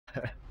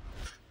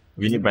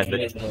We need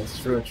Brandon. That's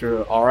true,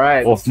 true.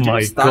 Alright. Oh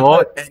my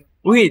god.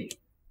 Wait,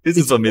 this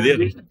is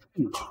familiar.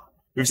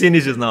 We've seen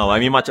this just now. I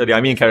mean much earlier.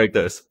 I mean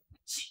characters.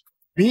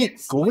 Me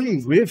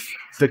going with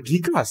the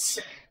Gigas.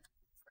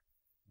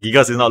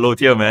 Gigas is not low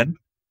tier, man.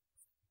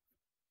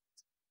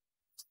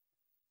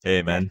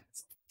 Hey, man.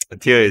 A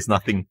tier is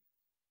nothing.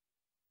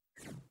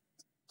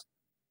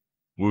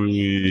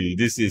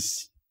 This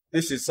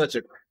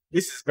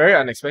is very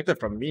unexpected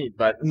from me,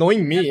 but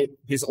knowing me,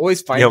 he's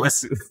always fine. Yeah,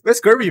 where's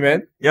Kirby,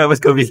 man? Yeah,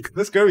 where's Kirby?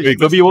 Where's Kirby? Wait,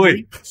 Kirby,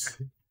 wait.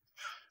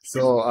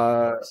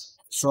 So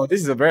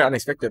this is a very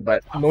unexpected,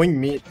 but knowing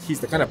me, he's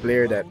the kind of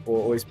player that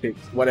will always pick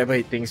whatever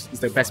he thinks is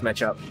the best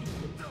matchup.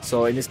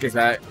 So in this case,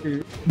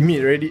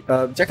 me already,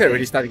 Jacket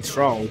already starting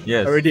strong.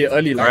 Yes. Already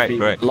early, like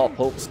a lot of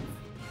hopes.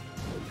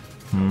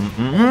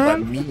 But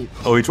me,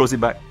 oh, he throws it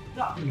back.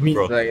 Me,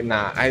 bro. like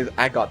nah,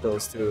 I got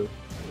those too.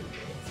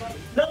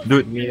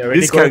 Dude,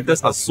 these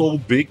characters are so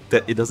big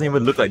that it doesn't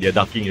even look like they're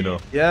ducking, you know.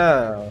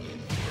 Yeah.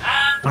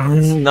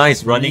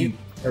 Nice running.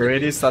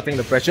 Already starting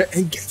the pressure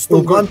and gets the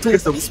one two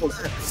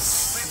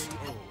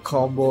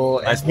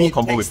combo. Nice and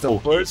combo takes with the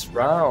first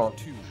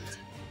round.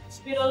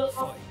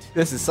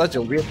 This is such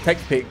a weird tech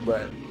pick,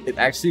 but it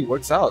actually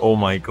works out. Oh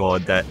my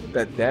god, that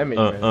damage.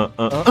 Man.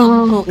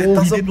 It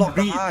doesn't block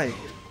the eye.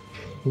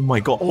 Oh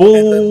my god.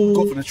 Oh,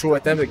 go for the throw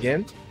attempt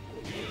again.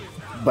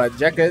 But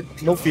Jacket,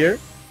 no fear.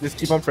 Just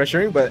keep on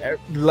pressuring, but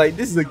like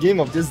this is a game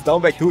of just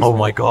down back twos. Oh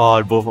my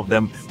god, both of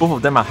them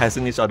are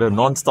hassling each other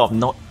non-stop,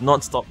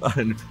 non-stop.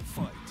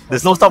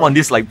 There's no stop on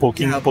this like poke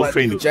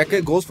train.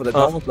 Jacket goes for the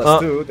down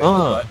plus two.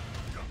 Go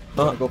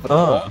for the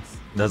wall.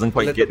 Doesn't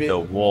quite get the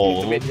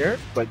wall. Here,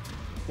 but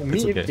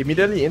me okay.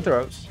 immediately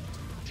interrupts.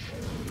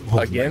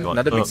 Again,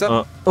 another mix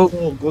up.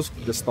 Goes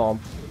for the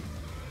stomp.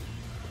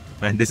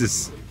 Man, this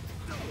is.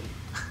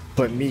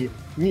 But me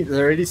is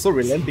already so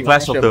relenting.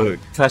 Clash of the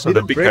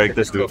big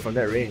characters, dude. From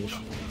that range.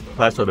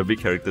 Clash of the big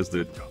characters,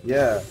 dude.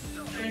 Yeah.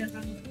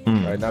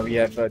 Right now we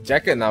have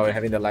Jacket. Now we're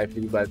having the life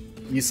lead, but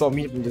you saw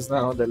me from just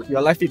now.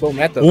 Your life lead don't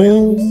matter.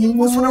 Oh,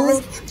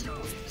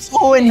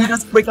 and he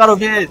just break out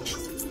of it.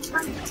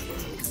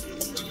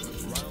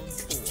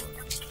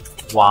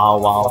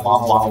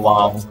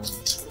 Wow.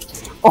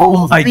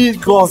 Oh my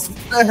god.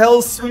 The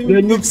hell swing.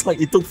 It looks like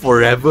it took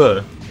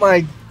forever.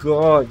 My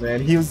god,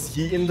 man, he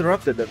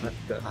interrupted the mid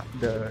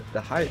there.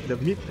 I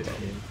mean.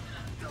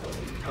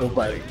 Oh,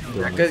 but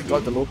Jacket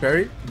got the low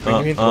parry,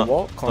 bringing him to the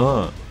wall.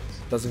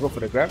 Doesn't go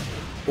for the grab.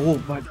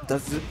 Oh, but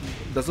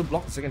doesn't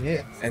block the second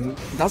hit and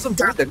doesn't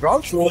break the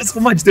ground throw. So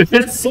much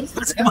difference. So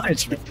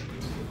much.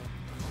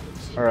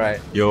 All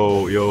right.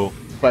 Yo.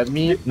 But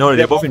me. No,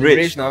 they're both in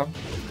rage now.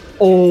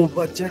 Oh,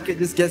 but Jacket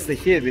just gets the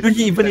hit. Dude,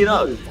 he evened it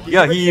out.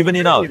 Yeah, he evened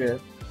it out.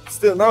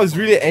 Still, now it's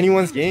really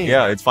anyone's game.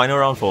 Yeah, it's final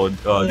round for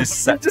this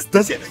set. He just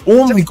does it.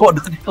 Oh my god,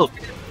 the tackle.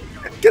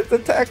 Get the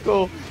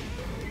tackle.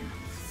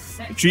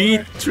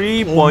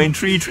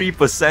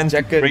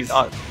 3.33% break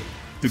out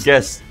to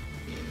guess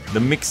the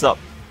mix up.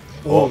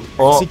 He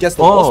gets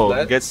the ball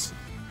splat.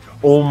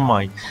 Oh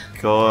my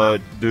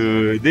god,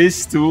 dude,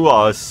 these two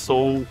are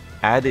so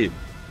at it.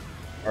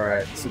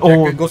 Alright, so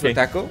Jacket goes for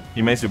tackle.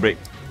 He managed to break.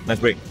 Nice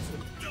break.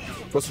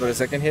 Goes for the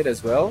second hit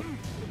as well.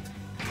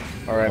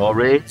 Alright.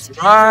 Alright.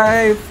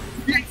 Drive.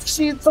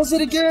 She does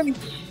it again.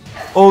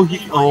 Oh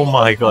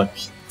my god.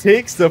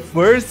 Takes the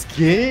first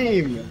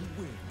game.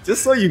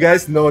 Just so you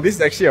guys know, this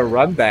is actually a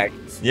run back.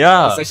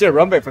 Yeah. It's actually a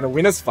run back from the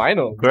winners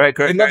final. Correct.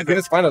 Not the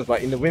winners finals,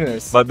 but in the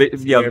winners. But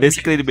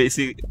basically,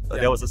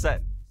 there was a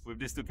set with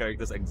these two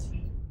characters.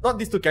 Not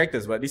these two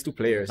characters, but these two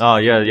players. Oh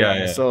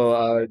yeah.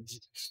 So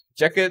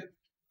Jacket,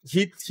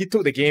 he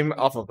took the game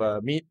off of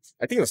Meat.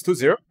 I think it was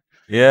 2-0.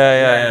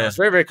 Yeah. It's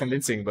very, very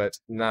convincing, but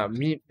nah,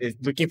 Meat is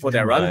looking for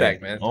that run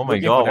back, man. Oh my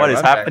god, what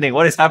is happening?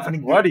 What is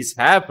happening? What is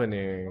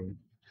happening?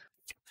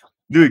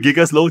 Dude,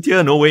 Gigas low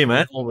tier? No way,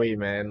 man. No way,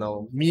 man.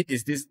 No. Meat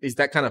is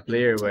that kind of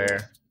player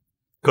where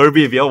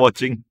Kirby, if you're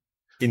watching,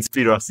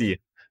 Inspirasi.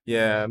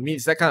 Yeah, Meat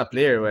is that kind of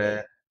player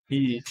where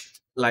he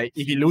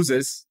if he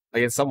loses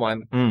against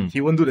someone, he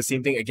won't do the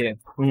same thing again.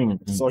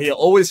 So he'll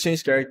always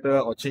change character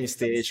or change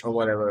stage or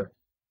whatever.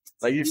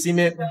 Like you've seen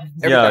it.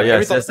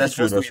 That's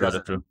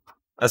true.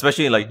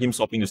 Especially like him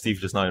swapping to Steve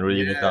just now and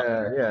really looked up.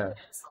 Yeah.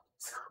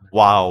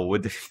 Wow,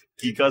 with the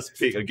Gigas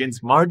pick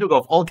against Marduk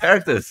of all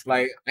characters.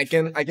 Like I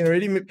can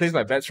already place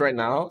my bets right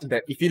now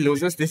that if he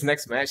loses this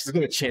next match, he's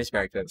gonna change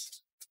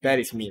characters. That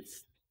is Meat.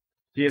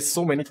 He has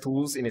so many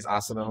tools in his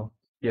arsenal.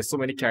 He has so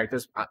many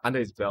characters under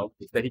his belt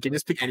that he can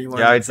just pick anyone.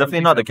 Yeah, it's definitely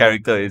not the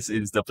character. It's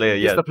the player.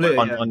 It's the player.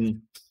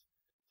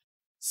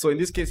 So in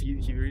this case,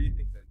 he really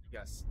thinks that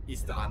Gigas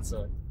is the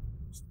answer.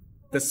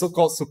 The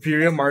so-called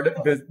superior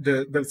Marduk,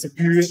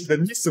 the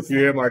least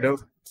superior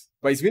Marduk,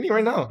 but he's winning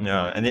right now.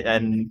 Yeah,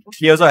 and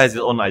he also has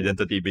his own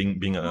identity,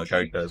 being a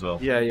character as well.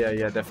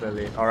 Yeah,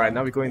 definitely. All right,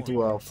 now we go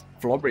into a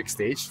floor break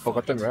stage,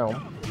 Forgotten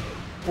Realm.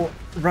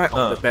 Right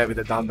off the bat with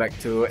the down back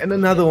two, and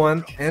another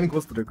one, and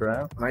goes to the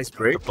ground. Nice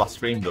break. The plus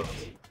frame though.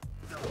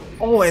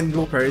 Oh, and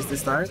low parries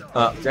this time.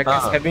 Jack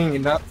is having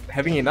enough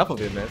of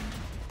it, man.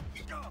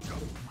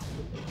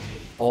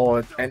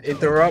 Oh, and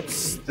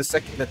interrupts the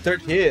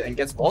third hit and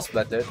gets ball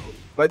splattered.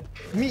 But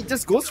Meat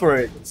just goes for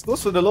it. Just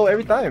goes for the low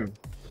every time.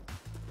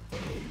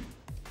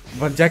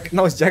 But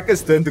now it's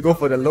Jacket's turn to go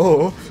for the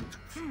low.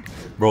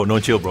 Bro,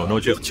 no chill, bro, no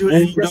chill. Does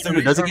he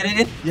get it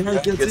in?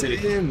 Yeah, he gets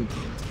it in.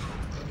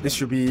 This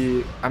should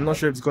be... I'm not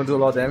sure if it's going to do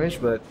a lot of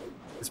damage, but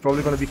it's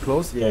probably going to be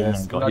close. Yeah,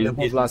 not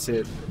the last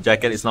hit.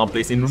 Jacket is now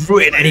placed in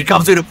red, and he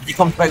comes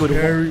back with a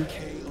parry.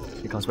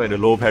 He comes back with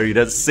a low parry.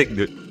 That's sick,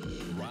 dude.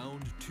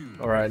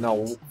 Alright,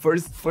 now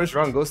first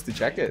round goes to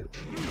Jacket.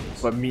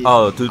 But me.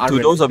 To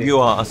those of you who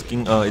are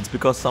asking, it's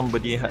because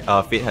somebody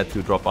Fate had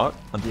to drop out,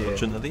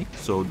 unfortunately.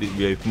 So we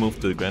have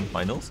moved to the grand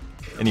finals.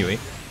 Anyway,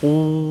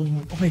 oh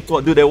my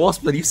god, dude, that was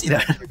blood. You see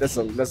that? That's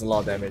a lot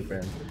of damage,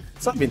 man.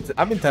 So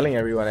I've been telling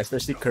everyone,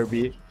 especially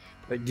Kirby,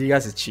 like you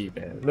guys are cheap,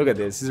 man. Look at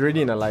this. He's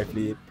already in a life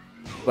lead,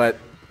 but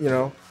you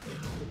know,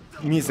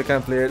 me is the kind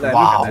of player. Like,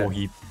 wow,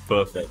 he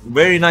perfect.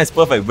 Very nice,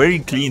 perfect, very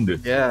clean,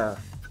 dude. Yeah.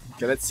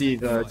 Okay, let's see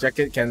if the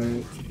Jacket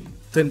can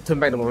turn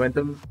back the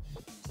momentum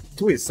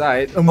to his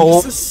side.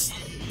 Oh,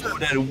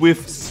 that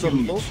whiff so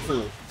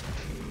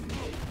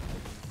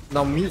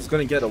now Meat's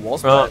gonna get a wall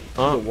splat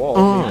to the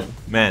wall.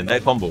 Man,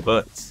 that combo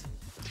hurts.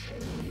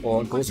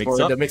 Or goes for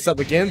the mix up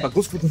again, but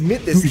goes for the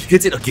mid this time. He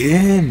gets it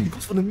again. He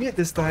goes for the mid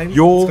this time.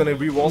 Yo. It's gonna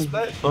be wall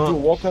splat, do a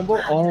wall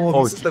combo.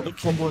 Oh, this is the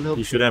combo.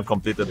 He shouldn't have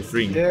completed the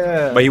string.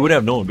 Yeah. But he would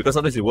have known because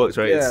sometimes it works,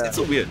 right? Yeah. It's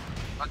so weird.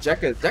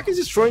 Jacket's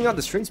just throwing out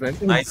the strings, man.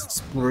 Nice.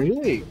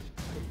 Spring.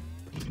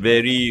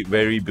 Very,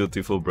 very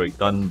beautiful break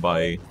done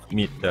by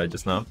Meat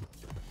just now.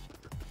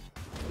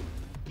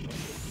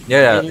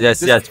 Yeah,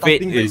 yes.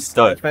 Fate is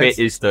third. Fate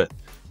is third.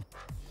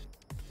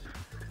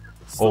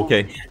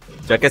 Okay.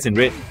 Jacket's in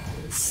red.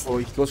 Oh,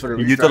 he goes for the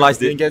He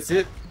utilized it. He gets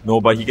it.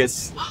 No, but he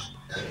gets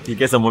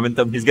the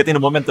momentum. He's getting the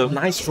momentum.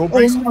 Nice throw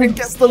break. Oh, he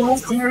gets the low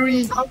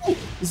parry.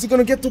 Is he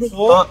gonna get to the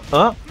wall?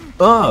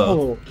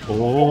 Oh,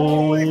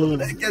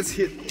 that gets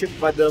hit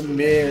by the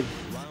mid.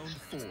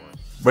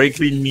 Very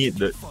clean Meat.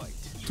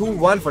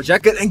 2-1 for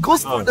Jacket and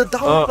goes for the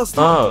down plus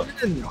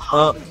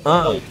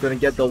He's gonna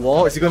get the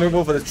wall. Is he gonna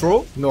go for the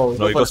throw? No,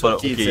 he goes for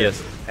the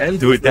yes. And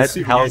dude, that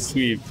hell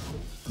sweep.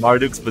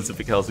 Marduk's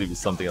specific hell sweep is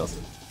something else.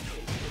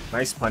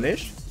 Nice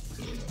punish.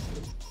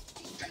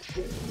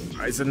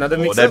 It's another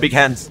mix. That big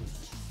hands.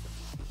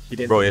 He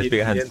didn't, bro, he has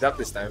big hands. He didn't duck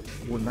this time.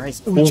 Oh,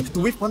 nice. Oh,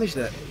 do we punish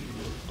that?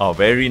 Oh,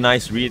 very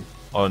nice read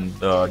on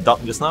the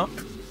duck just now.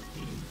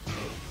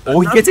 Oh,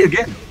 he gets it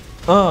again.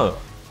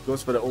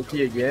 Goes for the OP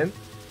again.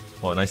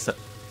 Oh, nice setup.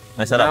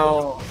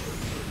 Oh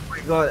my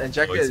god, and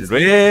Jacket is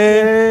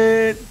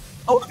red.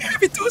 Oh, I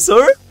have it too,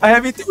 sir. I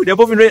have it too. They're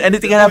both in red.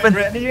 Anything can happen.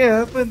 Anything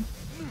can happen.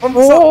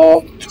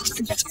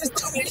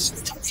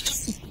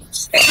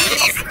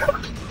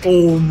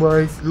 Oh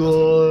my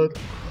god.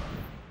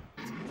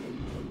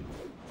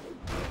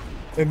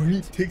 And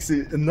Meat takes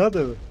it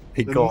another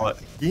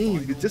game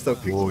with just a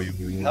quick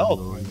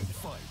help.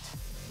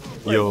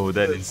 Yo,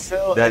 that is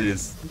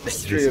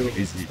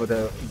crazy. For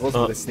the goes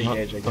for the snake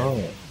edge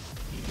again.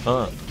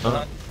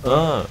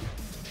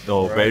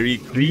 No, very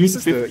clean.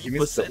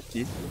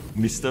 50%.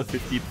 Mr.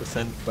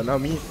 50%. But now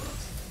me.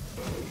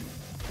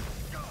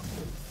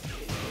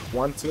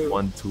 1-2.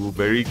 1-2,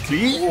 very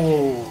clean.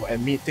 Oh,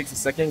 and Meat takes the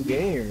second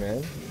game,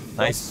 man.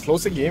 Nice.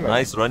 Closer game.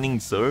 Nice running,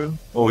 sir.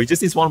 Oh, he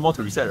just needs one more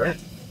to reset, right?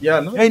 Yeah,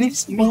 no. He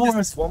needs more.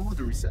 One more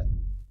to reset.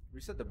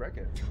 Reset the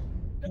bracket.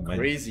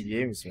 Crazy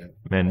games, man.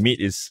 Man, Meat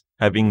is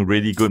having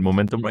really good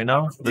momentum right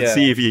now. Let's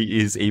see if he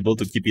is able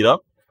to keep it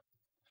up.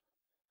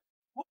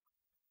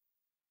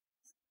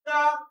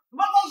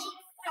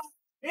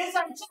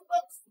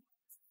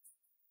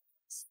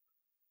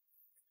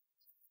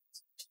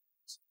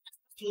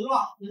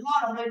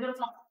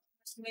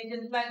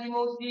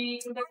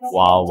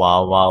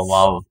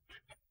 Wow.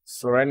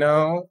 So right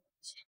now,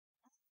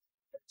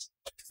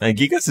 and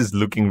Gigas is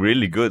looking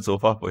really good so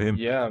far for him.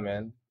 Yeah,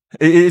 man.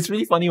 It's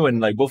really funny when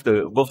like both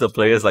the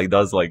players like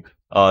does like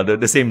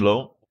the same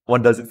low.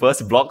 One does it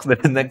first, blocks, then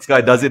the next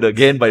guy does it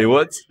again, but it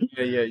works.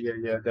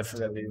 Yeah,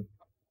 definitely.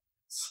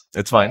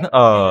 It's fine.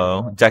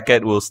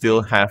 Jacket will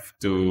still have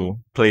to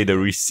play the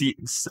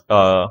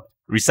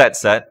reset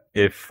set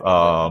if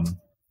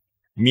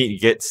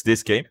Meat gets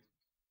this game.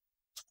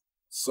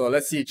 So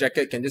let's see if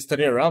Jacket can just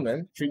turn it around,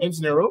 man. 3 games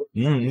in a row?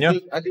 Yeah.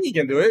 I think he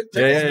can do it.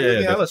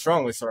 Yeah. Have a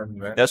strong with Storm,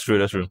 man. That's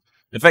true.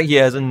 In fact, he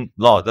hasn't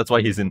lost. That's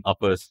why he's in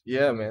uppers.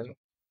 Yeah, man.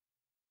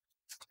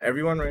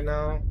 Everyone right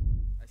now,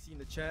 I see in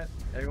the chat,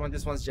 everyone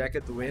just wants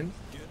Jacket to win.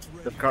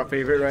 The crowd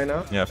favorite right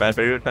now. Yeah, fan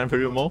favorite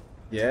more.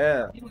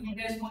 Yeah.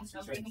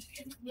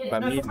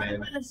 But Meat,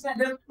 man.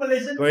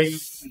 Going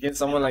against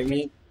someone like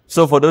me.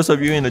 So for those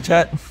of you in the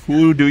chat,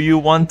 who do you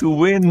want to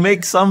win?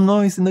 Make some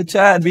noise in the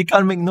chat. We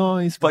can't make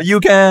noise, but you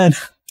can.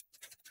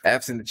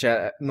 Apps in the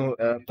chat. No,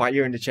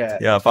 fire in the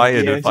chat. Yeah,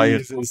 fire.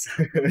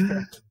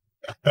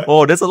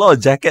 Oh, there's a lot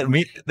of Jacket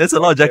Meat. There's a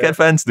lot of Jacket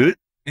fans, dude.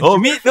 Oh,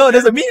 Meat. No,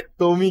 there's a Meat.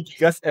 Tomi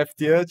Gigas F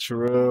tier.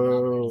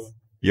 True.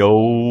 Yo,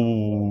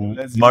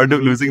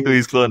 Marduk losing to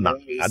his clone.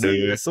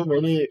 There's so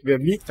many. We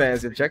have Meat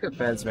fans, we have Jacket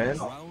fans, man.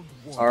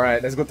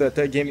 Alright, let's go to the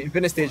third game.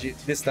 Infinite stage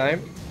this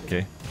time.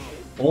 Okay.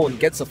 Oh, and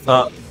gets a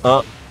flip.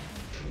 Oh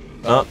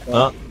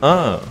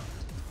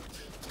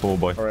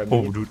boy. Alright,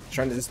 Oh dude.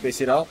 trying to just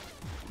space it out.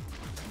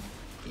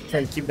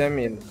 Trying to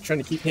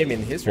keep him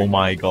in his Oh range.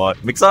 my god.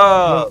 Mix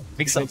up!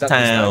 Mix up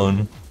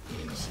town.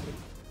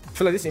 I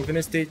feel like this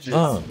infinite stage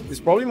is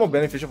probably more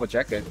beneficial for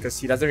Jacket because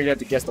he doesn't really have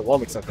to guess the wall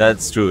mix up.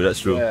 That's true, that's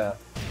true. Yeah.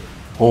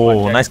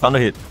 Oh, nice counter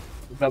hit.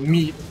 The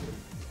meat.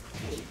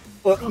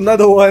 Oh,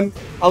 another one.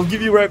 I'll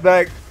give you right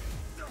back.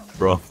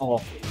 Bro.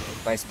 Oh,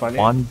 nice punish.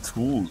 1,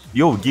 2.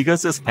 Yo,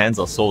 Gigas' hands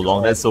are so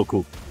long, that's so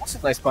cool. Also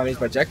nice punish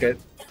by Jacket.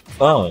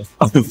 Oh.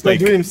 Like,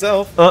 do it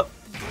himself. Oh,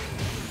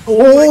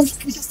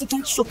 He gets the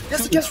catch.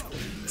 Yes, the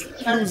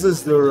catch.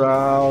 Loses the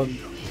round.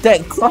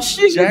 that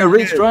crushing Jacket. the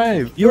rage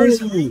drive. Yo.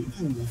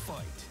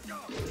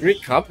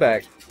 Great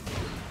comeback.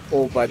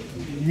 Oh, but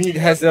Meat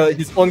has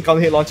his own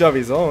counter hit launcher of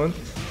his own.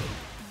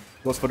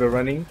 Goes for the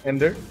running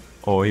ender.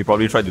 Oh, he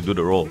probably tried to do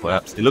the roll,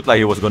 perhaps. It looked like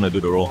he was gonna do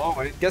the roll. Oh,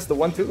 it gets the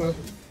 1-2.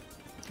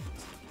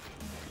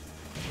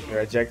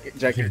 Alright, Jacket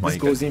Oh my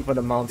this goes in for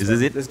the mount. Is this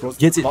it? This goes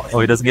Gets it? Oh,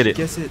 he doesn't get it.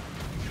 Gets it.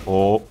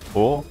 Oh.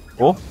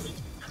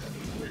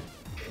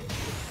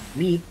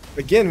 Meat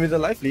again with the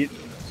life lead.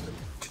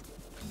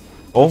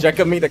 Oh.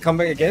 Jacket made the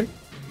comeback again.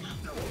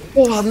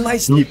 Oh,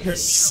 nice lead.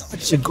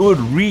 Such a good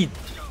read.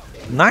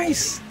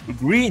 Nice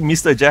read,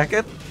 Mr.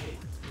 Jacket.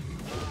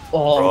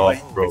 Oh,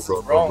 Bro.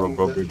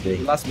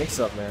 Last mix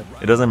up, man.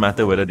 It doesn't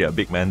matter whether they are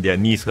big, man. Their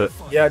knees hurt.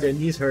 Yeah, their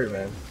knees hurt,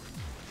 man.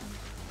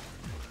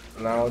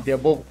 Now they're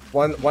both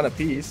one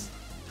apiece.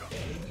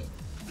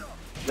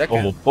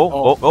 Jacket.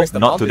 Oh,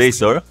 not today,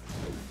 sir.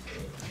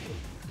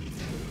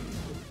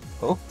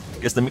 Oh,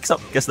 gets the mix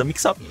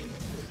up.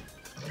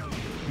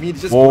 Meat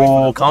just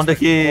Oh, counter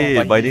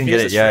hit, but I he didn't get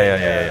it. finished the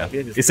Yeah.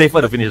 string, It's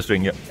safer to finish the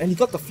string, yeah. And he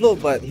got the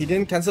float, but he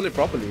didn't cancel it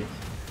properly.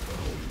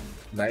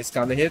 Nice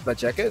counter hit by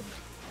Jacket.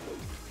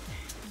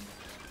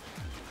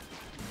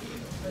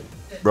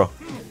 Bro.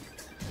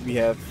 We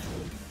have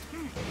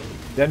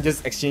them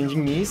just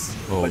exchanging knees,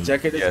 Oh, but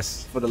Jacket is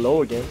yes. for the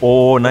low again.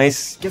 Oh,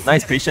 nice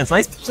patience,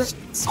 nice.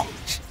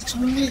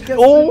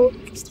 Oh!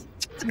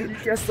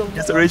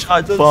 Gets the rage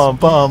hard.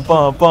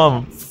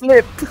 Bum.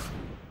 Flip!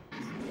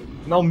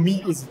 Now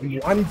Meat is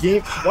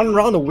one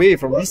round away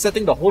from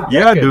resetting the whole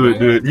Yeah, bracket, man.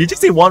 dude. You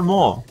just need one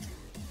more.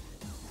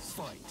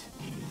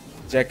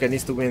 Jacket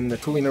needs to win the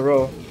 2 in a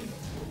row.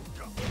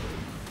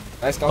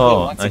 Nice counter Oh,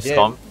 once nice again.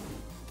 stomp.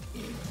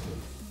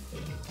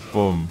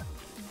 Boom.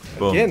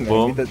 Again,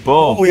 man, with the-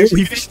 Boom. Oh, he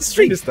finished the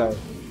string this time.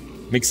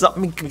 Mix up.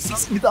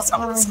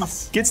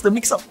 Gets the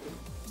mix up.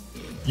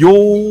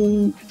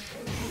 Yo.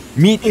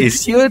 Meat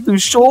is here to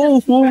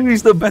show who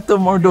is the better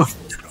Marduk.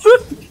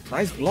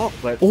 Nice block,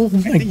 but Oh I my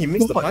think he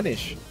missed the God.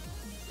 punish.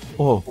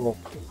 Oh. Oh,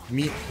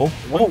 Meat. He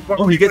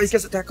He gets.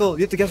 gets a tackle.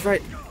 You have to guess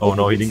right. Oh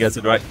no, he didn't get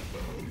it right.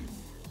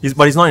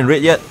 But he's not in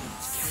red yet.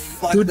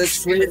 Fuck, the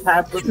shit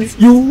happened.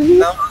 You.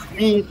 Now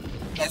Meat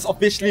has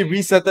officially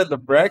resetted the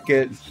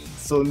bracket.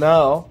 So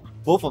now,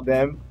 both of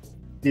them,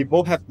 they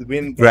both have to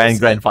win Grand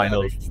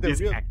finals.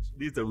 These are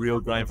These are the real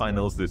grand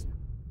finals, dude.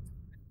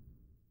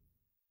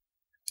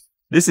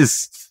 This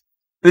is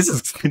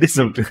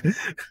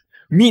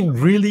Meat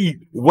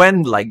really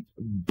went like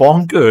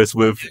bonkers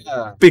with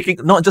picking,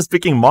 not just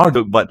picking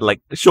Marduk, but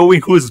like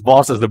showing who's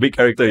boss as the big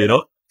character, you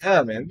know?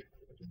 Yeah, man.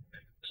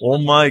 Oh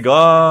my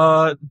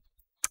god.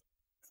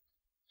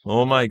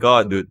 Oh my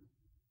god, dude.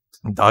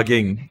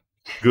 Dogging.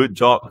 Good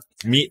job.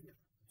 Meat.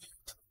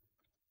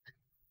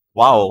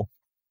 Wow.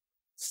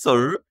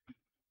 Sir.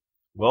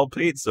 Well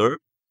played, sir.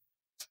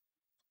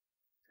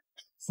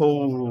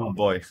 Oh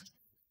boy.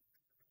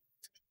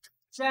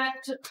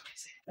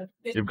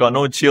 You've got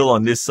no chill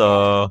on this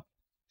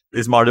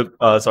Marduk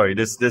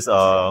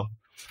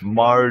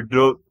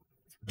Marduk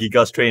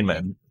Gigas train,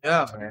 man.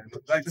 Yeah, man.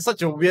 Like, it's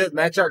such a weird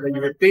matchup that you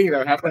would think that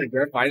would happen in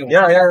grand final.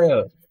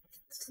 Yeah.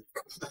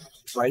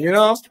 Like, you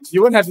know,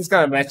 you wouldn't have this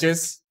kind of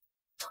matches.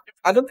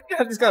 I don't think you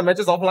have this kind of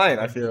matches offline,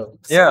 I feel.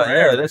 It's Yeah, so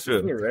rare. that's true.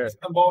 It's rare.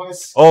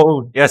 Boys.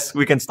 Oh, yes,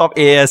 we can stop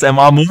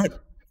ASMR mode.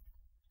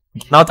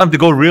 Now time to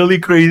go really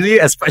crazy,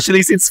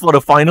 especially since for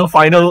the finals.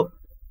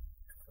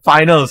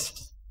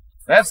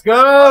 Let's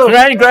go!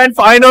 Grand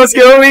finals,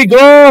 here we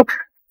go!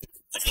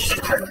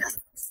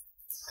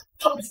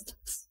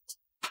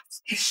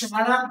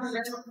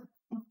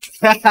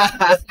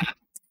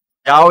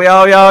 Yo!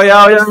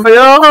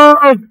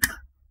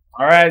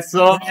 Alright,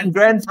 so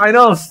Grand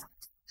finals!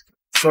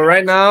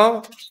 right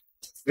now,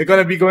 we're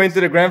gonna be going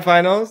to the grand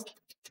finals.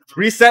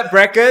 Reset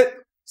bracket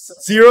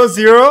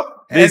 0-0.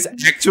 This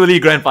is actually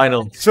grand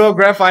final. So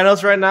grand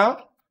finals right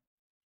now.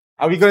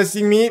 Are we gonna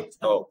see Meat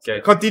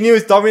Okay. continue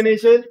his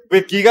domination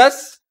with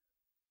Gigas?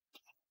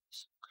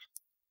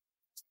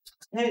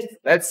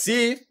 Let's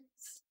see.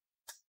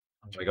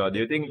 Oh my god, do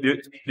you think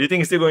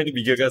it's still going to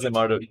be Gigas and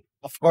Marduk?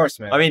 Of course,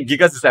 man. I mean,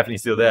 Gigas is definitely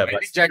still there, I but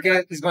think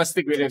Jacket is gonna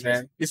stick with it,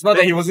 man. It's not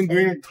that he wasn't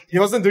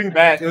doing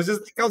bad. It was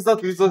just, it comes down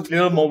to those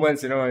little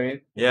moments, you know what I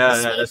mean? yeah,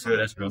 that's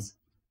true.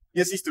 He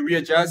just needs to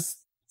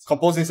readjust,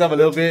 compose himself a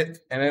little bit,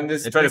 and then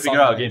this. They try to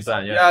figure out a game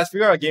plan, Yeah, yeah. let's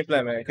figure out a game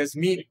plan, man. Because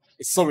Meat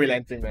is so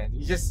relenting, man.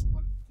 He just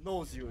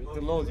knows you,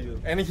 it knows you,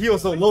 and he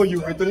also knows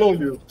you, it knows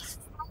you.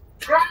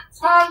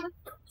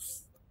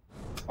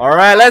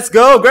 Alright, let's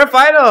go! Grand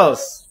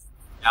Finals!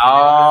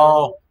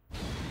 Oh.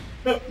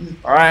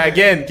 Alright,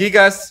 again,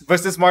 Gigas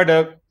versus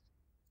Marduk.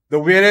 The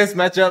weirdest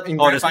matchup in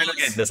Grand There's Finals.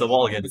 again. There's a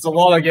wall again. It's a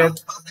wall again.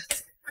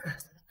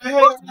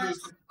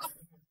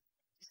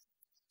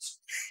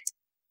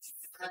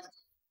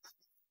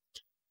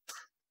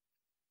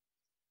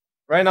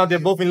 Right now, they're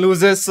both in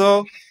losers,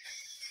 so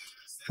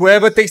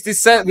whoever takes this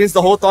set wins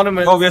the whole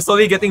tournament. Oh, we're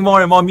slowly getting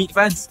more and more meat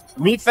fans.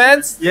 Meat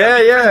fans?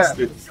 Yeah.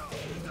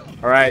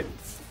 Alright.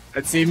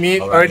 Let's see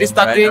Meat already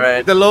starting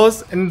with the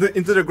lows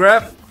into the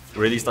grab.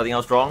 Really starting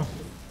out strong.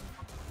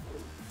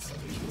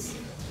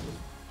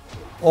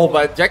 Oh,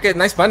 but Jacket,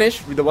 nice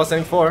punish with the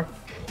 174.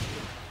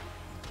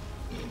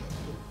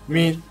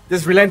 Meat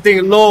just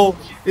relenting low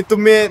into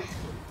mid.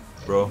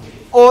 Bro.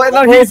 Oh, and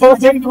now he's going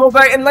to go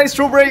back and nice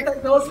throw break.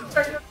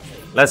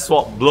 Let's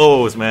swap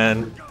blows,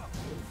 man.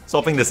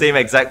 Swapping the same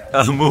exact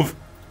move.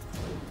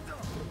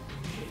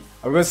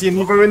 I'm gonna see a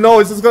Never no,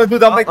 it's just gonna do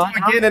that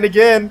again and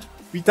again.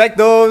 We tag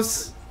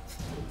those.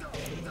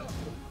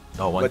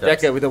 Oh, one But jab.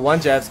 Jacket with the one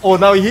jabs. Oh,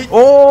 now he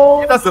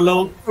that's the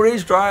low.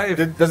 Rage drive.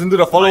 Doesn't do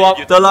the follow up.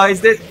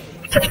 Utilized it.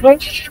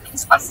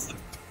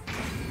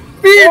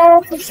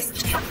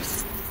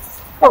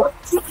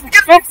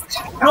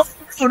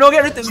 No,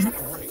 get it.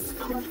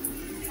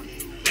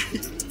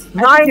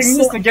 Nice. He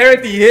missed the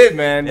guarantee hit,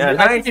 man. Yeah,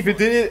 I think if you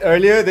did it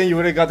earlier, then you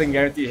would have gotten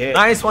guarantee hit.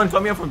 Nice one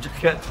coming up from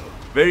Jacket.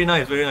 Very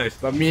nice, very nice.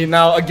 But me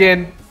now,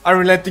 again,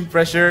 unrelenting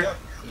pressure.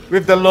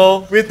 With the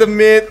low, with the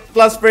mid,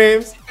 plus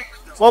frames.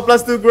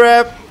 1+2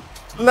 grab.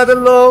 Another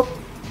low.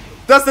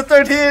 That's the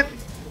third hit.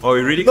 Oh,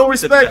 he really No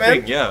respect,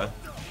 man. Yeah.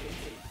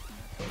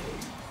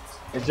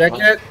 And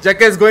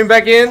Jacket's going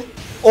back in.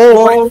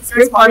 Oh,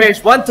 great punish.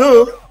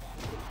 1-2.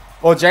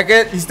 Oh,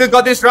 Jacket, he still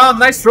got this round.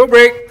 Nice throw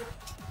break.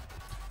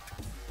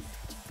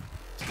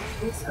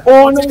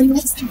 Oh no, he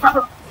missed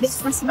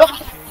no,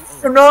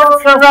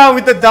 around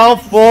with the down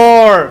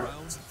 4.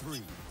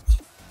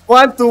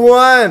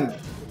 1-1.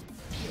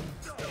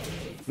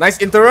 Nice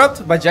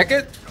interrupt by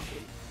Jacket.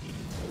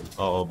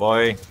 Oh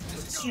boy.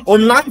 Oh,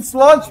 nice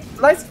launch.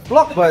 Nice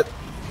block, but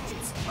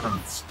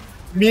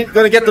Meat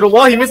gonna get to the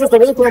wall. He misses the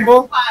wall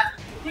combo.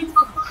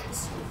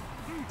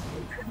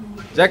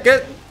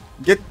 Jacket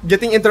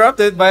getting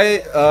interrupted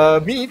by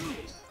Meat.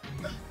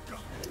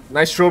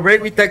 Nice throw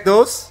break. We tech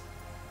those.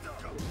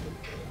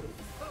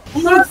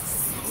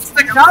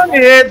 The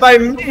counter hit by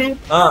Meat.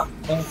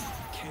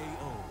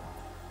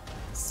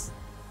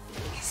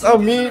 So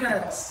Meat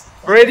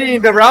already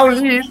in the round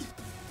lead.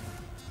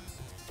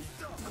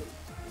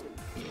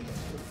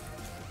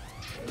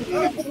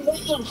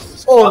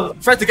 Oh,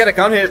 tried to get a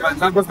counter hit, but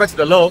now goes back to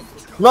the low.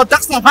 No,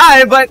 that's not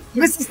high, but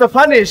misses the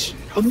punish.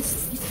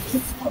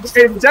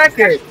 Okay,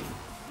 Jacket.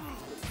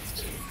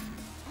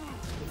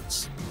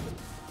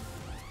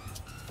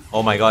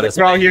 Oh my god, it's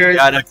crowd here.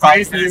 Yeah, the crowd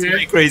is Crazy,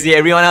 really crazy.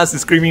 Everyone else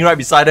is screaming right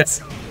beside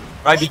us.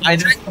 Right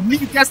behind us.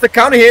 Meat gets the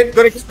counter hit,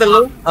 gonna get the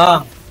low.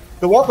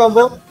 The wall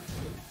combo.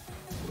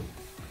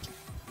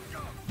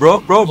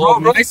 Bro.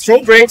 Nice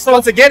throw breaks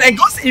once again and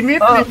goes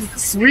immediately.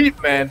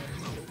 Sweet, man.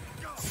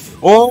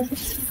 Oh.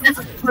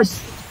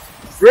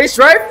 Race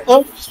drive?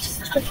 Oh.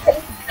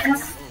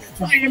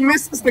 He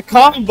misses the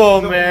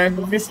combo, man.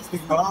 He misses the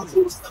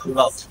combo.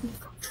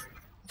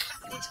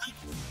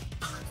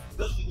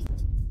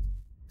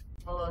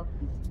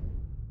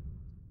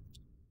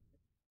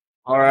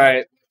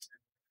 Alright.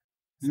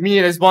 Meat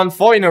has won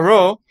 4 in a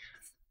row.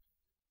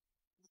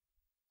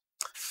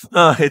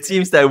 It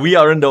seems that we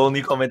aren't the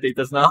only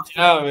commentators now.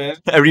 Yeah, man.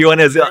 Everyone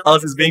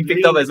else is being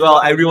picked up as well.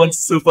 Everyone's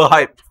super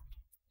hyped.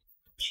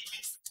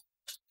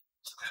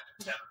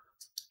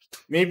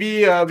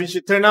 Maybe we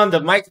should turn on the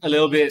mic a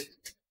little bit.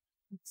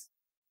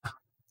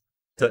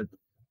 Turn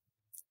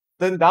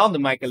down the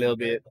mic a little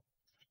bit.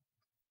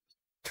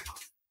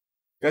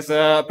 Because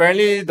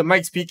apparently the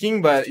mic's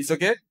peaking, but it's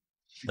okay.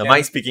 The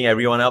mic's picking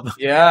everyone up.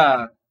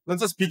 Yeah. Not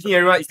just peaking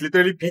everyone, it's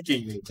literally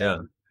peaking.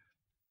 Yeah.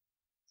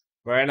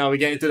 Right now we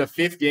get into the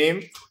 5th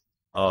game.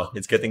 Oh,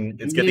 it's getting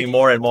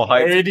more and more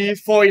hyped. Already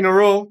 4 in a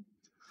row.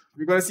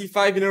 We're gonna see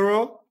 5 in a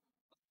row.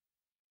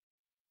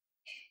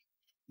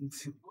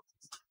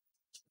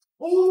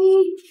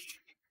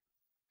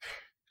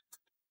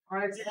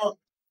 Alright,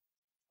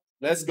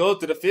 let's go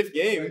to the 5th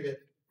game.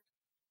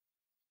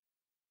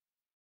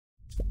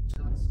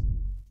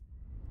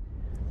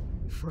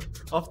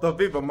 Off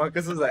topic, but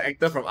Marcus is an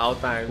actor from Our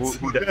Times.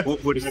 Who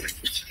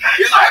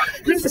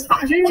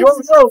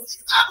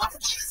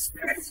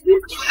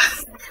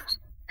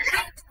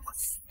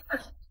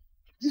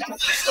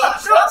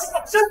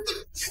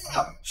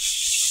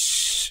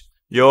Shh.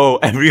 Yo,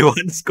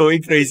 everyone's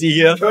going crazy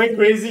here. Going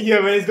crazy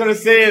here, man. He's gonna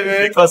say it,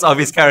 man. Because of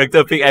his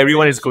character pick,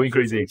 everyone is going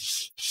crazy.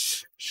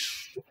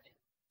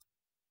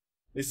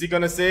 Is he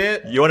gonna say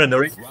it? You wanna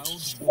narrate?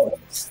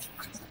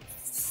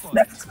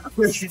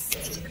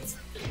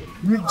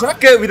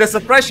 Jacket with a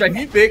surprise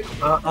shiny pick.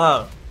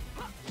 To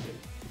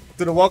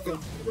the walk. You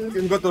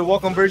can go to the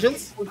walk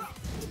conversions.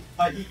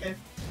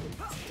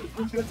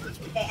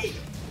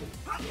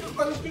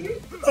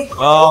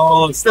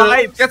 Oh,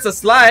 slide! Gets a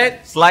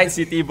slide. Slide,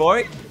 city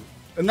boy.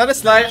 Another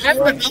slide. And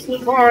another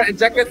more. And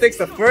Jacket takes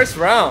the first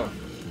round.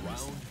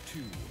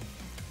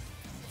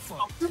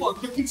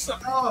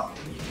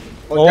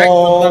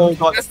 Oh,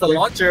 that's the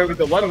launcher with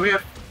the one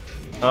whip.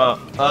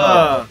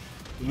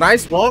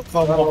 Nice wall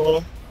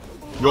combo.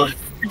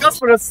 He goes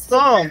for the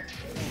stomp.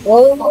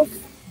 Oh.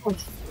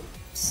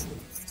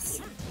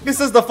 This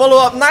is the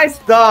follow-up. Nice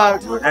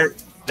dog.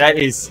 That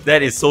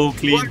is so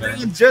clean,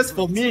 man. Just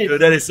for me.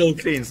 Dude, that is so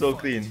clean, so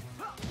clean.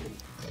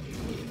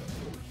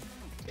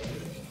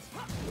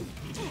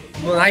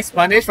 Nice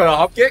punish for the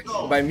hop kick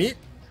by Meat.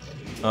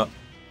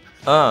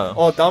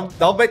 Oh,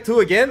 down back 2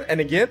 again and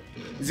again.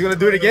 Is he gonna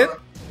do it again?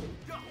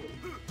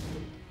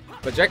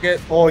 But Jacket,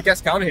 oh, it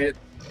gets counter hit.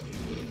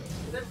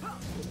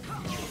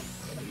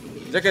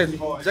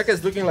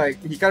 Jacket's looking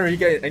like he can't really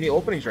get any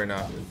openings right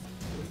now.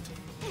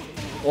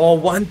 Oh,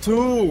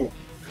 1-2.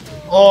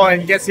 Oh,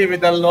 and he gets hit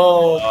with the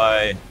low.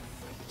 Boy.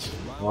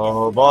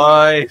 Oh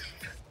boy.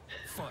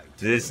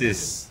 This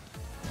is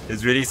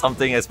really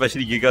something,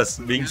 especially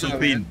Gigas being so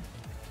clean.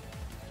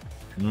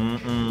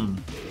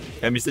 Can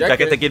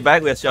MrJacket take it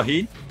back with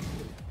Shaheen?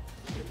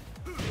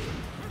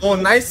 Oh,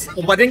 nice.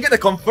 Oh, but didn't get the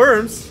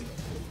confirms.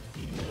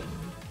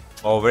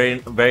 Oh,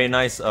 very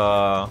nice.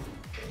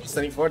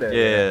 Standing for that.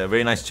 Yeah,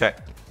 very nice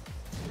check.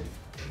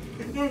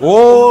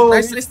 Oh,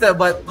 nice lister,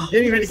 but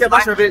didn't really get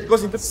much of it.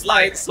 Goes into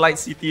slide. Slide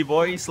CT,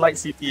 boy. Slide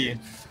CT.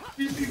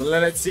 But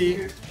let's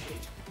see.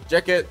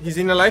 Jacket, he's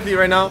in the live lead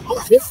right now.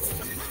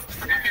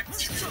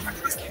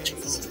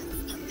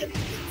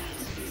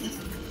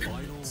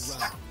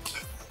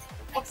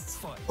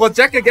 Well,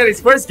 Jacket get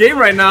his first game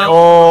right now.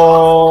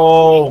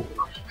 Oh,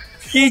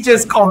 he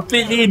just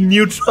completely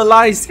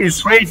neutralized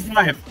his rage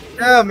drive.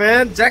 Yeah,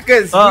 man.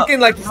 Jacket's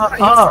looking like he's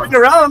spinning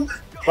around,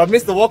 but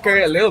missed the wall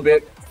carry a little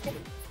bit.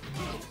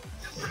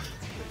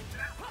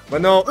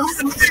 But no.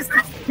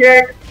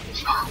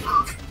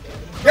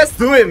 Just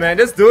do it, man.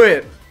 Just do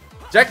it.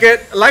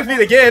 Jacket, life lead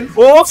again.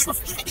 Oh!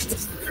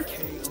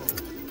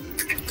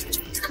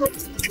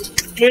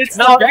 It's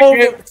not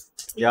over.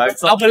 Yeah,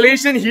 it's not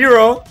Appalachian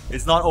hero.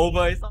 It's not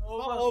over. It's not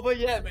Not over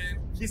yet, man.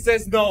 He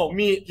says no.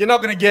 Me, you're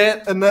not gonna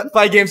get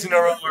 5 games in a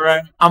row,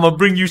 alright? I'ma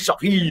bring you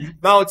Shaheen.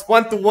 Now it's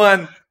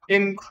 1-1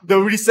 in the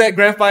reset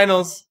grand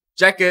finals.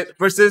 Jacket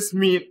versus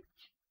me.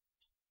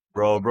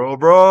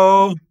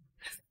 Bro.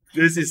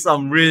 This is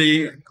some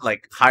really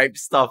like hype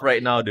stuff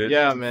right now, dude.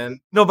 Yeah,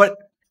 man. No, but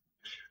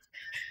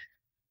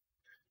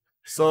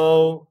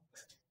so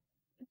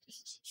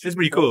it's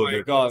pretty cool. Oh my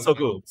dude. god, So man.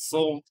 cool.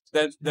 So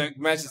that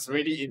match is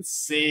really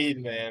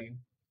insane, man.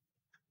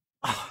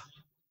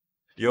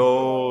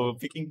 Yo,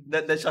 picking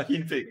that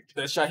Shaheen pick.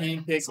 The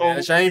Shaheen pick, So- man.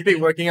 The Shaheen pick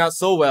working out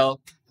so well.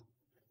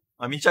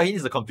 I mean, Shaheen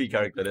is a complete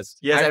character.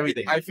 He has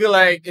everything. I feel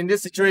like in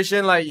this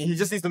situation, like he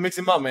just needs to mix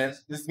him up, man.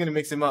 This is gonna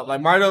mix him up.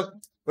 Like Marduk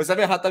was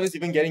having a hard time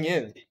even getting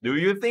in. Do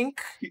you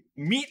think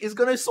Meat is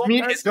gonna solve?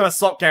 Meat is gonna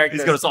swap characters.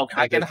 He's gonna solve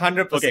I can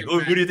characters. 100%. Okay,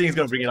 who do you think is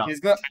gonna bring it up? He's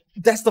gonna.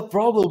 That's the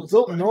problem.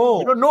 Don't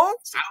know. You don't know?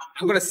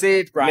 I'm gonna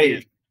say Brian.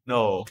 Lei.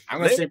 No. I'm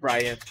gonna Lei? say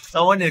Brian.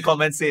 Someone in the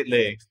comments said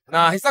Lei.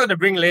 Nah, he's not gonna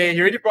bring Lei. He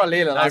already brought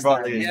Lei the last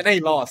brought time. Lei. And then he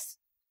lost.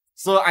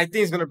 So I think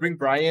he's gonna bring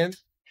Brian.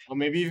 Or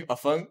maybe a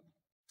Feng.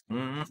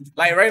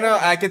 Like right now,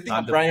 I can think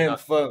of Brian,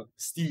 Feng,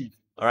 Steve.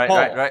 Alright,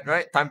 Paul.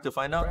 right. Time to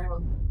find out.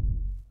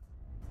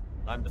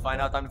 Time to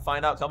find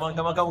out. Come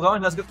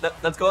on.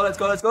 Let's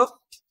go.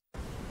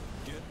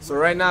 So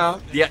right now,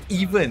 They are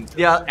even.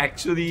 They are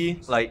actually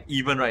like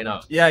even right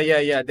now.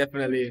 yeah,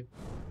 definitely.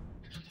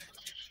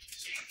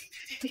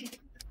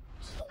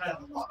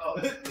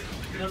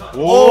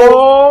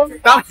 Oh!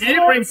 Now he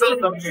brings out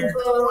the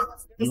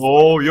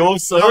Yo,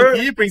 sir. Now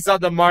he brings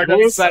out the Marduk.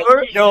 Yo, It's like,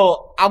 sir.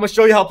 yo, I'm gonna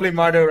show you how to play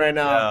Marduk right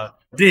now. Yeah.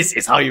 This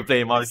is how you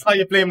play Mars. That's how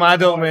you play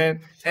Marduk,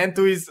 man. And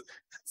to his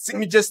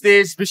signature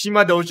stage,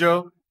 Bishima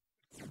Dojo.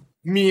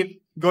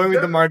 Meat going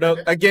with the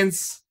Marduk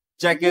against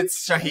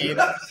Jacket's Shaheen.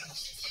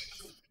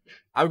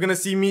 Are we gonna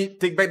see Meat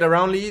take back the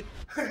round lead?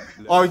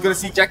 Or are we gonna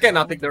see Jacket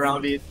now take the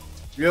round lead?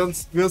 We'll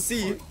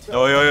see.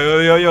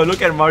 Yo,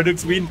 look at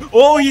Marduk's win.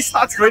 Oh, he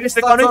starts ready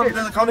to counter hit.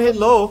 The counter hit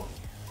low.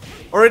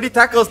 Already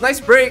tackles. Nice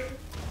break.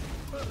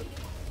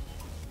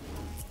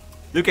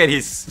 Look at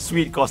his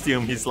sweet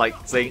costume. He's like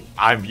saying,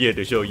 I'm here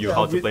to show you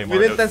how to play Within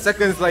Marduk. 10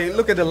 seconds, like,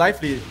 look at the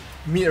life lead.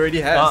 Meat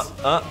already has.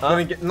 Not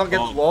get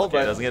the wall, okay,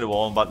 but doesn't get the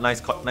wall, but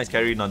nice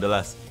carry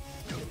nonetheless.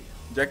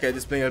 Jacket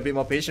is playing a bit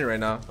more patient right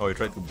now. Oh, he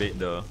tried to bait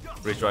the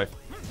rage drive.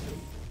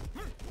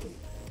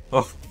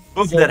 Oh,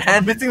 that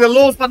hand. Missing the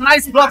lows, but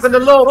nice block on the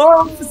low.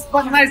 Oh,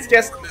 but nice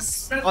guess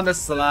on the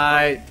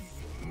slide.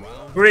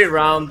 Great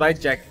round by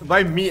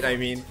by Meat, I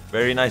mean.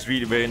 Very nice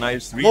read,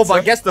 Oh,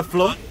 but gets the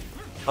float.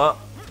 But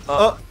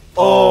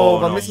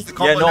no. misses the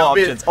combo Yeah, no a little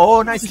bit. options.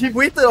 Oh, nice. He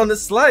waited on the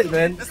slide,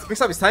 man. Just mix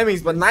up his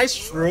timings, but nice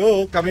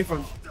throw coming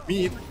from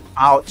Meat.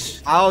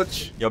 Ouch.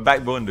 Ouch. Your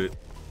backbone, dude.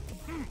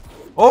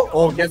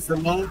 Oh, gets the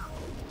low.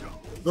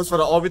 Goes for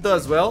the orbiter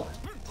as well.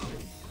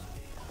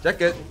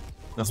 Jacket.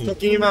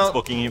 Poking him out.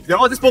 Poking him. They're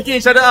all just poking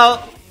each other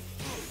out.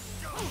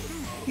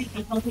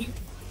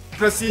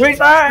 Proceed. Great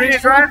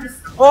try.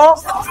 Oh!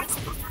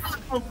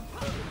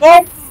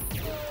 Oh!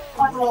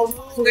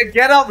 The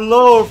get up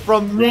low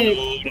from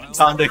me.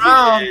 Counter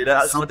hit.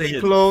 That's counter hit.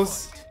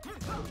 Close.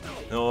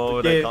 No,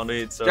 Okay. that counter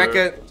hit, sir.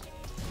 Jacket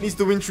needs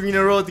to win 3 in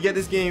a row to get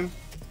this game.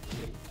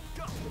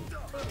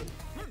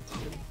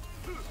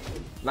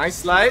 Nice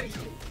slide.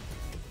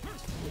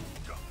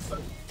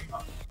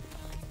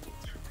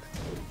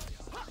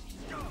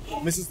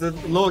 Misses the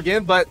low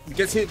again, but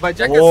gets hit by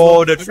Jacket.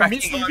 Oh, so the tracking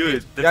is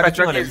good. The The tracking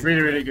tracking is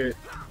really, really good.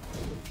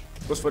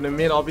 Goes for the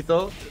mid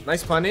orbital.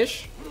 Nice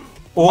punish.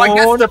 Oh, I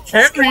guess the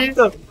parry.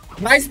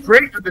 Nice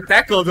break with the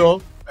tackle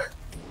though.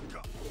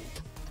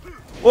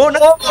 Oh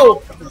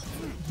no!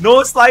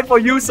 No slide for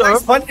you, sir.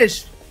 Nice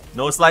punish.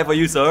 No slide for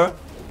you, sir.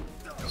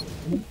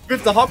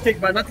 With the hop kick,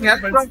 but nothing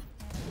happens.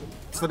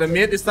 For the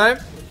mid this time.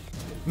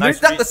 Nice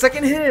Missed out read. the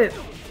second hit.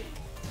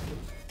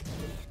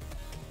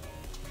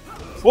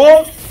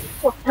 Whoa!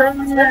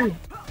 Oh!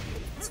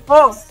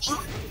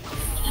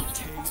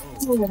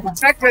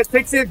 Jacket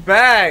takes it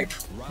back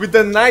with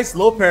the nice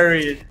low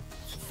parry.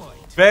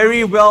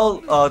 Very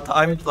well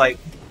timed, like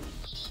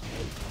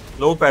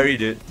low parry,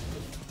 dude.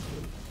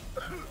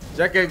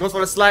 Jacket goes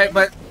for the slide,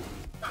 but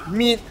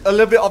meet a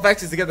little bit off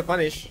axis to get the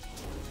punish.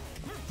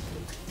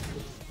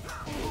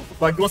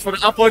 But goes for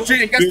the upper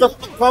tree and gets the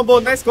combo.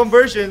 Nice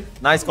conversion.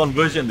 Nice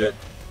conversion, dude.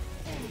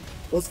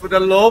 Goes for the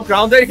low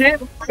grounded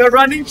hit. The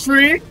running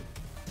tree.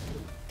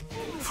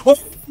 Oh,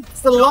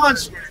 it's the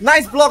launch.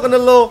 Nice block on the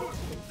low.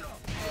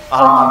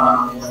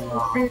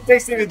 He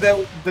takes it with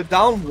the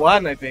down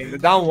one, I think. The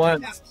down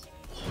one.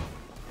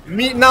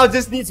 Meat now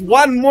just needs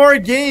one more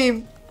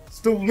game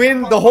to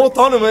win the whole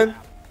tournament.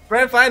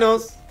 Grand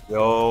finals.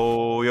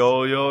 Yo.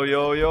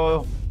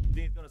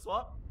 Think he's gonna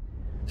swap?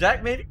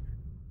 Jack, maybe?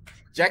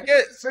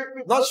 Jacket?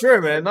 Not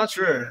sure, man. Not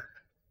sure.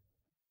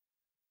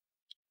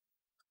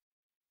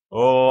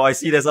 Oh, I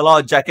see there's a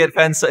lot of Jacket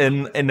fans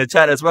in the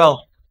chat as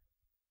well.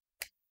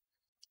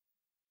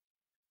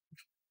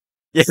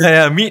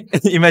 Yeah, Meat.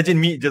 Imagine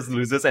Meat just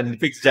loses and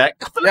picks Jack.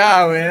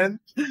 Yeah, man.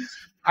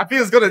 I feel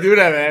he's gonna do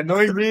that, man.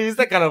 Knowing me, he's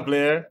that kind of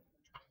player.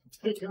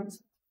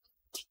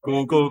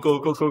 Go.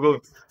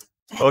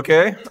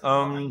 Okay.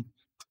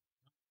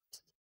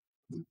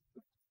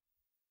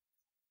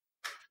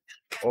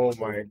 Oh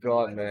my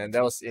god, man.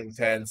 That was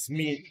intense.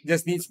 Meat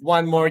just needs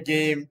one more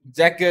game.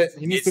 Jacket,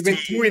 he needs to win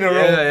 2 in a row.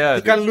 Yeah,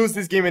 He can't lose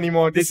this game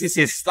anymore. This is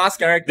his last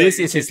character. This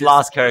is his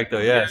last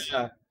character, yes.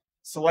 Yeah.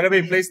 So whatever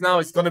he plays now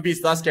is gonna be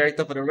his last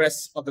character for the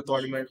rest of the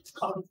tournament.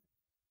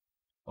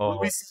 Oh.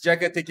 Luis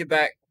Jacket take it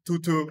back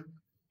 2-2.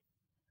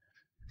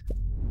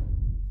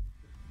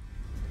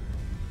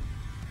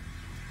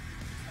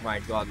 My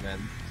god, man.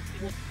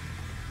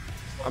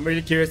 I'm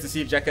really curious to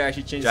see if Jacket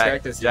actually changes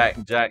characters. Jack.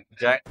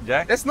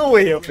 There's no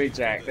way he'll play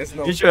Jack. There's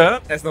no. You sure?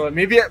 There's no way.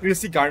 Maybe we'll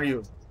see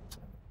Garmy.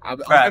 I'll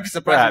be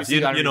surprised Perhaps. if we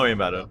see Garmy. You know him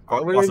better. I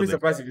wouldn't be Possibly.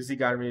 surprised if you see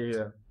Garmy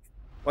here.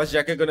 What's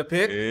Jacket gonna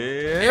pick?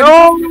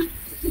 Oh!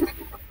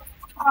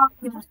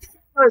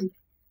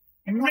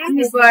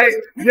 He's like,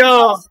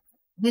 yo,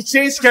 you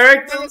changed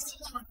characters?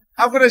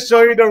 I'm gonna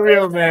show you the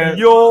real man.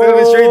 Yo! I'm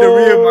gonna show you the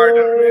real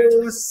Martin,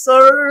 man.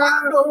 Sir!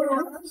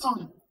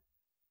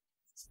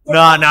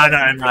 No.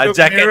 The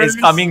Jacket mirrors.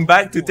 is coming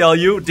back to tell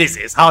you this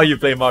is how you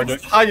play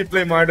Marduk. How you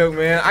play Marduk,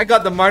 man? I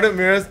got the Marduk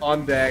mirrors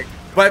on deck.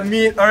 But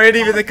me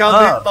already with the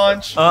counter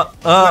launch.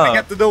 Gonna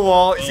get to the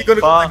wall. Is he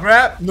gonna go for the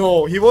grab?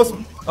 No, he was.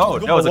 Oh,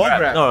 go that was a for wall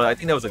grab. No, I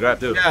think that was a grab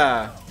too.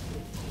 Yeah.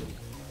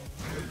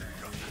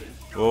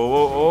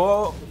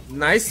 Oh.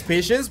 Nice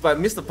patience, but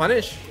missed the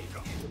punish.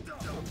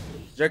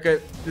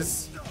 Jacket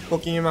just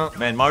poking him out.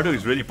 Man, Marduk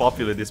is really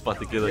popular this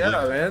particular Yeah,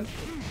 game. man.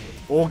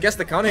 Oh, guess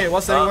the counter hit.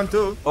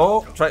 171-2.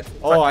 Oh, try.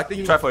 I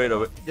think. Try for it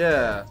over.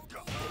 Yeah.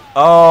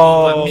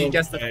 Oh. But me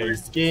gets the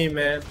first game,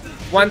 man.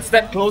 One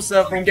step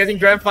closer from getting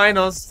grand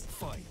finals.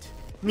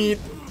 Meat.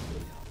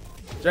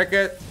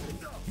 Jacket.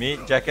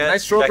 Meat, Jacket.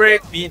 Nice throw Jacket,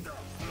 break. Meat.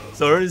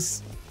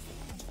 Sirs.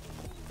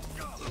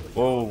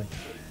 Whoa.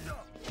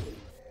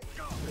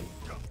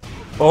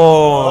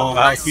 Oh,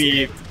 I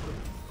see.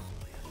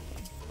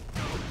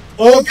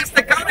 Oh, gets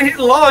the counter hit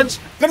launch.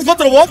 Gonna go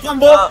to the wall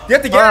combo. You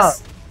have to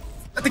guess.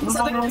 I think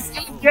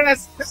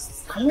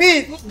yes.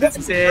 Meat. This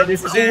is it.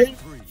 This is it.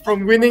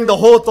 From winning the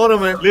whole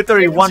tournament.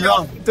 Literally one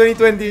round.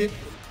 2020.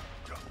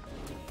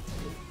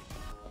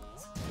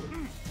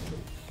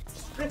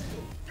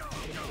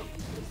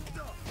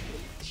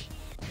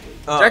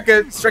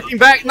 Jacket striking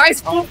back.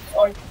 Nice move.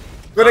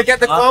 Gonna get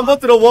the combo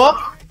to the wall.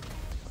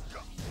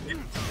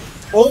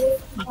 Oh.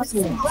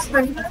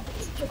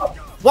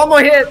 One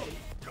more hit.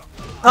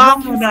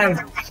 Nice.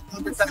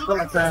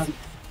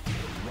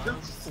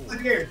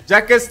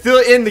 Jacket's still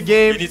in the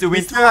game. You need to win.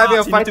 He's still having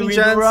a You need to fighting win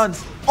chance. 2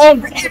 runs. Oh,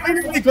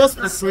 he goes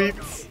for the sweep.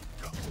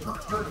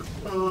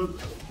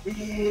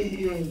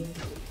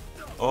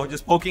 Oh,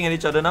 just poking at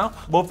each other now.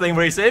 Both playing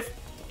very safe.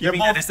 Keeping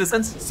their both-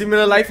 distance.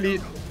 Similar life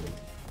lead.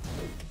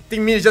 I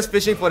think me is just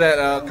fishing for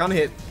that counter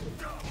hit.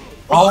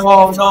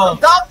 Oh no.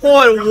 Down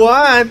for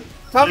one.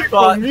 Coming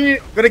for me.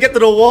 Gonna get to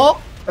the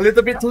wall. A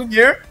little bit too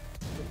near.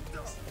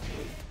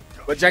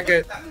 But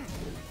Jacket.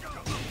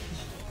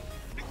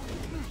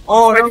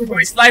 Oh, ready for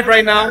his life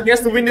right now. He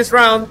has to win this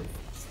round.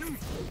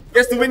 He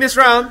has to win this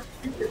round.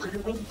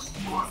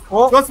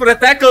 Oh, goes for the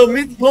tackle,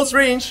 mid close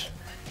range.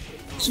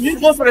 He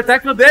goes for the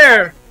tackle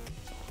there.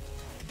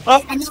 Oh,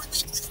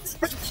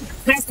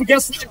 he has to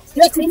guess. He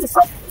has to win this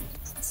round.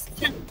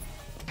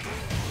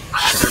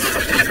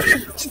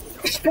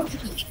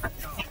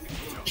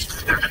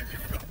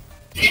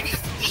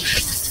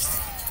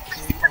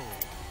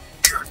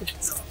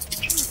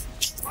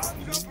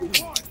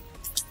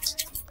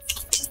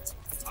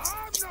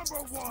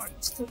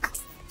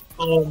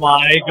 Oh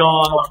my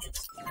god.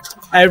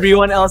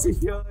 Everyone else is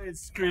here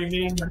is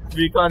screaming.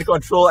 We can't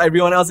control.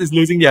 Everyone else is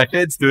losing their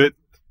heads, dude.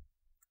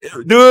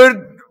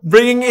 Dude,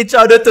 bringing each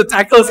other to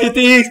tackle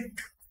city.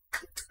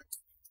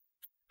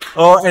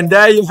 Oh, and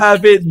there you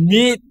have it.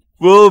 Meat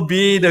will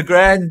be the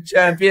grand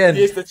champion.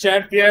 He is the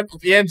champion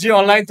of EMG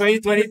Online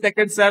 2020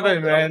 Tekken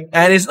 7, man.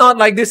 And it's not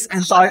like this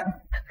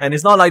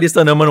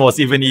tournament was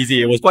even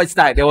easy. It was quite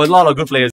stacked. There were a lot of good players.